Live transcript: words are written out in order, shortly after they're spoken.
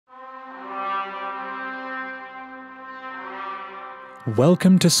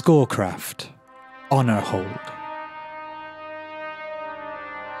Welcome to ScoreCraft, Honor Hold.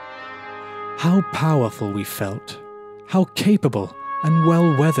 How powerful we felt, how capable and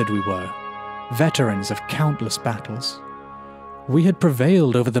well-weathered we were, veterans of countless battles. We had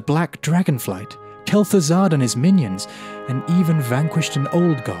prevailed over the Black Dragonflight, Kel'Thuzad and his minions, and even vanquished an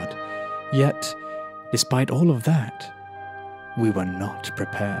old god. Yet, despite all of that, we were not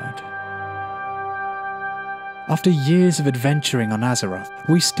prepared. After years of adventuring on Azeroth,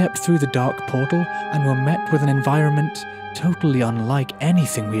 we stepped through the dark portal and were met with an environment totally unlike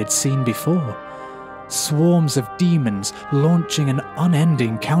anything we had seen before. Swarms of demons launching an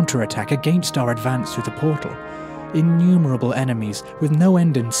unending counterattack against our advance through the portal. Innumerable enemies with no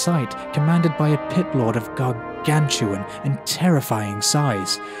end in sight, commanded by a pit lord of gargantuan and terrifying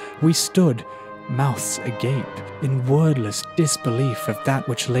size. We stood, mouths agape, in wordless disbelief of that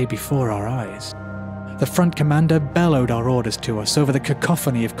which lay before our eyes. The front commander bellowed our orders to us over the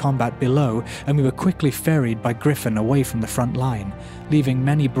cacophony of combat below, and we were quickly ferried by Griffin away from the front line, leaving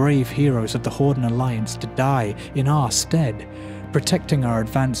many brave heroes of the Horden Alliance to die in our stead, protecting our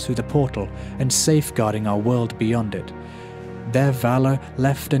advance through the portal and safeguarding our world beyond it. Their valor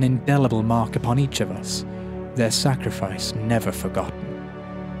left an indelible mark upon each of us, their sacrifice never forgotten.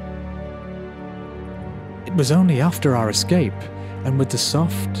 It was only after our escape, and with the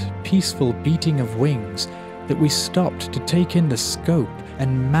soft, peaceful beating of wings, that we stopped to take in the scope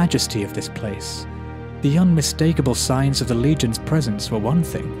and majesty of this place. The unmistakable signs of the Legion's presence were one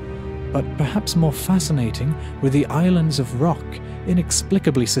thing, but perhaps more fascinating were the islands of rock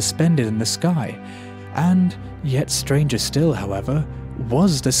inexplicably suspended in the sky, and, yet stranger still, however,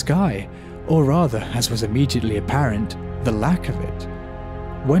 was the sky, or rather, as was immediately apparent, the lack of it.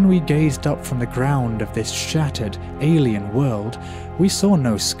 When we gazed up from the ground of this shattered, alien world, we saw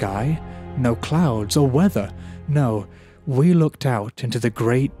no sky, no clouds or weather. No, we looked out into the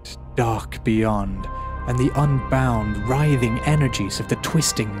great, dark beyond, and the unbound, writhing energies of the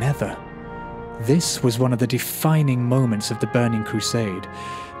twisting nether. This was one of the defining moments of the Burning Crusade.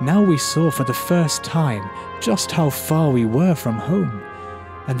 Now we saw for the first time just how far we were from home,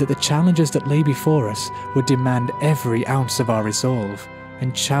 and that the challenges that lay before us would demand every ounce of our resolve,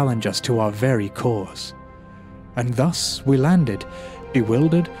 and challenge us to our very cause. And thus we landed,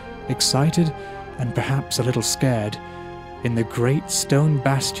 bewildered, excited, and perhaps a little scared, in the great stone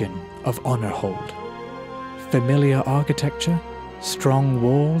bastion of Honorhold. Familiar architecture, strong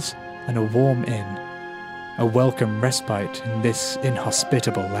walls, and a warm inn. A welcome respite in this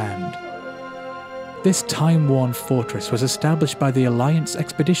inhospitable land. This time-worn fortress was established by the Alliance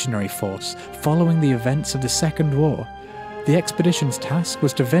Expeditionary Force following the events of the Second War. The expedition's task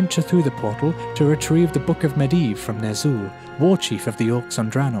was to venture through the portal to retrieve the Book of Medivh from Ner'zhul, war chief of the Orcs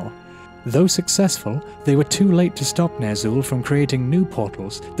on Draenor. Though successful, they were too late to stop Ner'zhul from creating new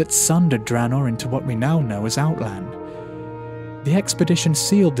portals that sundered Draenor into what we now know as Outland. The expedition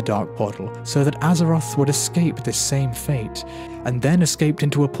sealed the Dark Portal so that Azeroth would escape this same fate, and then escaped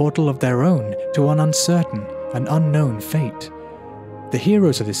into a portal of their own to an uncertain and unknown fate. The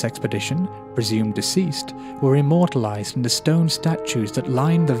heroes of this expedition, presumed deceased, were immortalized in the stone statues that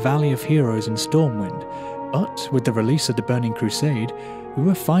lined the Valley of Heroes in Stormwind, but with the release of the Burning Crusade, we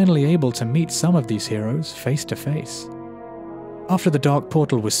were finally able to meet some of these heroes face to face. After the Dark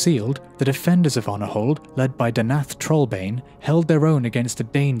Portal was sealed, the defenders of Honorhold, led by Danath Trollbane, held their own against the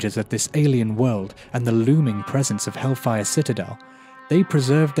dangers of this alien world and the looming presence of Hellfire Citadel. They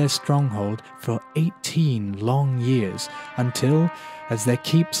preserved their stronghold for 18 long years, until, as their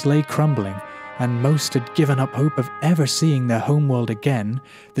keeps lay crumbling, and most had given up hope of ever seeing their homeworld again,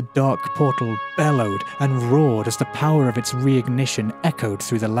 the Dark Portal bellowed and roared as the power of its reignition echoed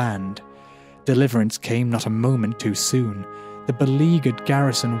through the land. Deliverance came not a moment too soon. The beleaguered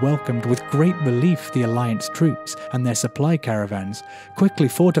garrison welcomed with great relief the Alliance troops and their supply caravans, quickly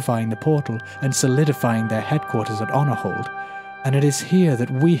fortifying the portal and solidifying their headquarters at Honorhold. And it is here that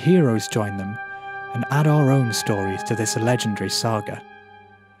we heroes join them, and add our own stories to this legendary saga.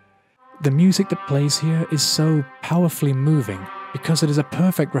 The music that plays here is so powerfully moving because it is a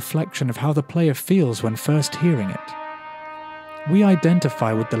perfect reflection of how the player feels when first hearing it. We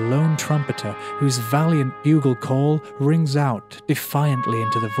identify with the lone trumpeter whose valiant bugle call rings out defiantly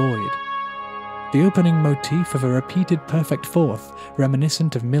into the void. The opening motif of a repeated perfect fourth,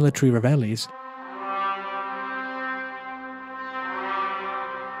 reminiscent of military reveilles,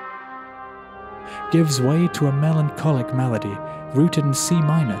 gives way to a melancholic melody, rooted in C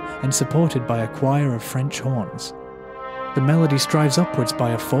minor and supported by a choir of French horns. The melody strives upwards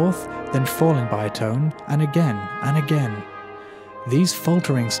by a fourth, then falling by a tone, and again and again. These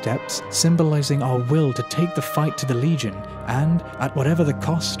faltering steps symbolizing our will to take the fight to the Legion and, at whatever the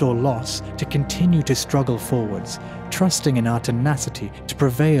cost or loss, to continue to struggle forwards, trusting in our tenacity to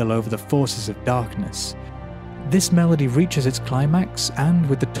prevail over the forces of darkness. This melody reaches its climax and,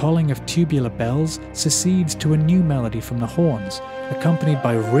 with the tolling of tubular bells, succeeds to a new melody from the horns, accompanied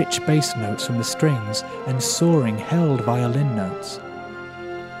by rich bass notes from the strings and soaring held violin notes.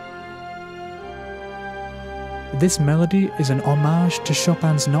 This melody is an homage to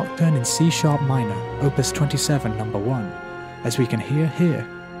Chopin's Nocturne in C-sharp minor, Opus 27, No. 1, as we can hear here.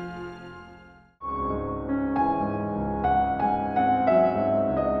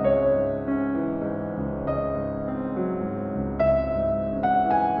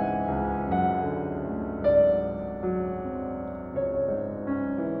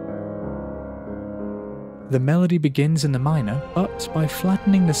 The melody begins in the minor, but by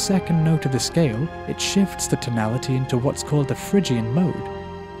flattening the second note of the scale, it shifts the tonality into what's called the Phrygian mode.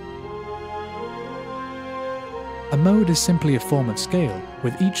 A mode is simply a form of scale,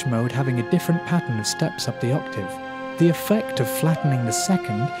 with each mode having a different pattern of steps up the octave. The effect of flattening the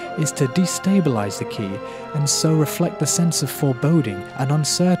second is to destabilize the key, and so reflect the sense of foreboding and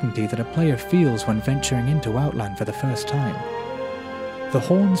uncertainty that a player feels when venturing into Outland for the first time. The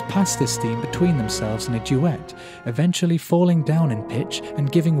horns pass this theme between themselves in a duet, eventually falling down in pitch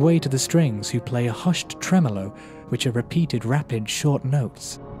and giving way to the strings, who play a hushed tremolo, which are repeated rapid short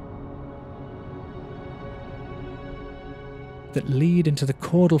notes that lead into the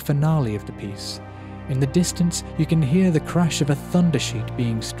chordal finale of the piece. In the distance, you can hear the crash of a thunder sheet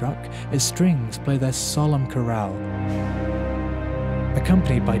being struck as strings play their solemn chorale,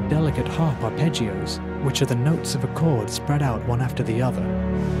 accompanied by delicate harp arpeggios, which are the notes of a chord spread out one after the other.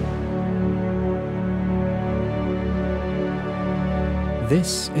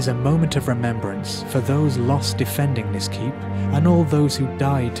 This is a moment of remembrance for those lost defending this keep, and all those who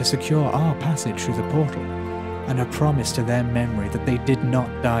died to secure our passage through the portal, and a promise to their memory that they did not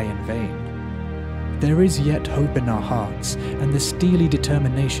die in vain. There is yet hope in our hearts, and the steely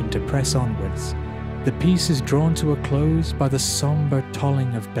determination to press onwards. The piece is drawn to a close by the sombre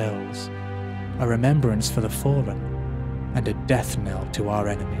tolling of bells, a remembrance for the fallen, and a death knell to our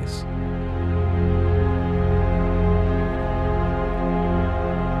enemies.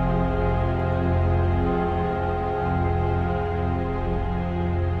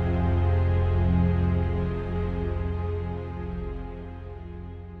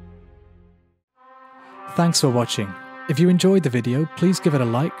 Thanks for watching. If you enjoyed the video, please give it a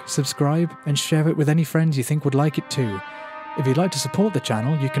like, subscribe, and share it with any friends you think would like it too. If you'd like to support the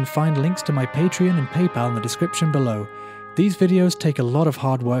channel, you can find links to my Patreon and PayPal in the description below. These videos take a lot of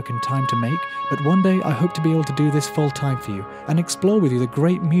hard work and time to make, but one day I hope to be able to do this full time for you, and explore with you the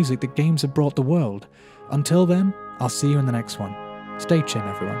great music that games have brought the world. Until then, I'll see you in the next one. Stay chim,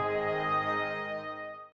 everyone.